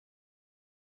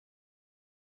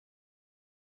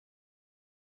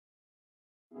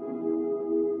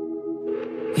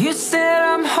You said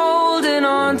I'm holding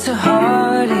on to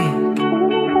heartache.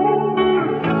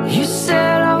 You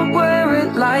said I'll wear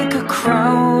it like a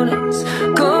crown. It's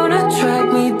gonna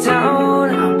drag me down.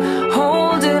 I'm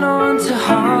holding on to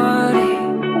heartache.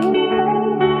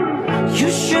 You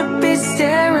should be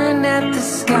staring at the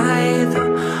sky,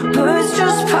 the birds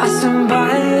just passing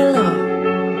by, love.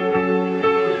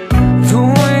 The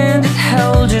wind it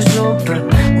held us open.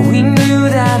 We knew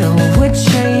that all would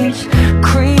change.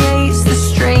 Creates the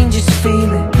strangest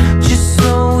feeling, just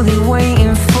slowly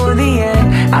waiting for the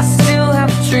end. I still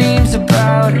have dreams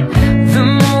about it, the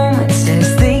moments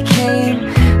as they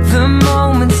came. The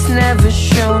moments never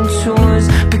shown to us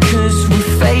because we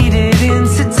faded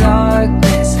into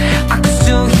darkness. I could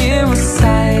still hear a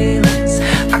silence,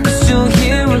 I could still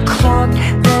hear a clock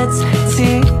that's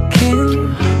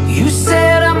ticking. You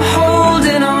said I'm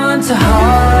holding on to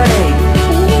heartache.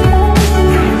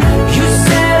 You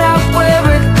said I'd wear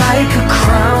it like a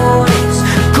crown. It's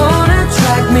gonna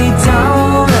drag me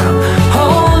down. I'm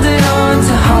holding on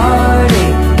to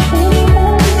heartache.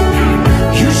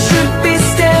 You should be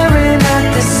staring at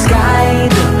the sky,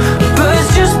 the birds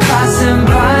just passing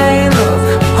by, love.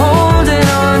 Holding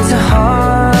on to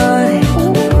heartache.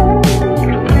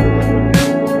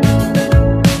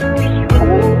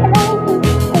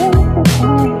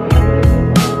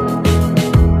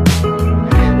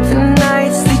 The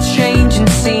nights they change in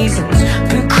seasons,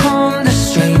 become the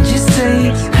strangest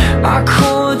days. I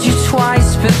called you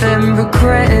twice but then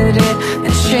regretted it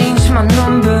and changed my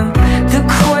number. The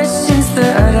questions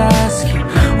that I'd ask you,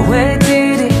 where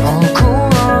did it all go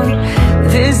wrong?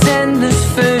 There's endless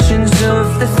versions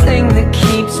of the thing that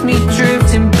keeps me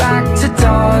drifting back to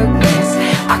darkness.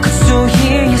 I could still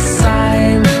hear your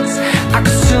silence, I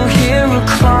could still hear a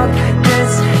clock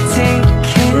that's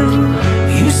ticking.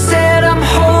 You said I'm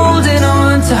holding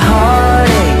on to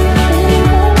heartache.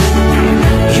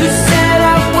 You said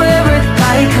I'd wear it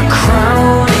like a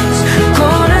crown. It's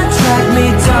gonna drag me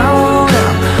down.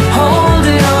 I'm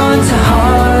holding on to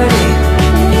heartache.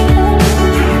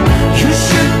 You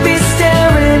should be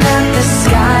staring at the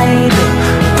sky, the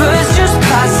birds just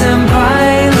passing by,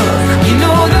 love. You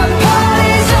know the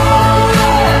party's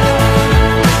over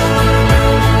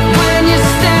when you're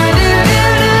standing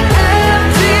in an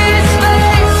empty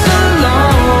space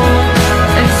alone,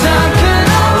 and time can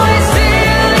always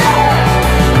heal it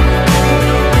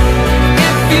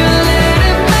if you let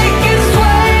it make its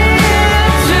way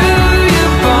into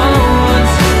your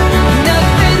bones.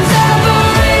 Nothing's ever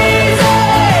easy.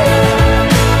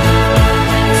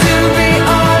 To be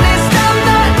honest, I'm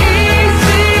not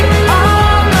easy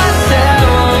on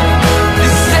myself. The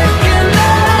second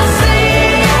that I see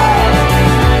it,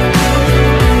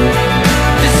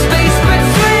 the space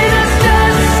between us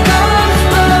just comes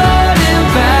flooding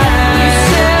back. You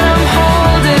said I'm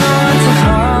holding on to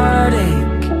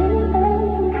heartache.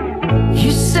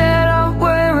 You said I'll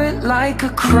wear it like a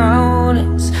crown.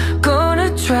 It's gonna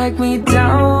drag me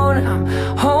down. I'm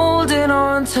holding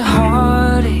on to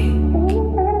heartache.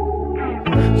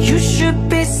 You should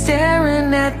be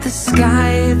staring at the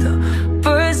sky, the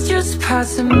birds just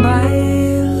passing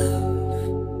by.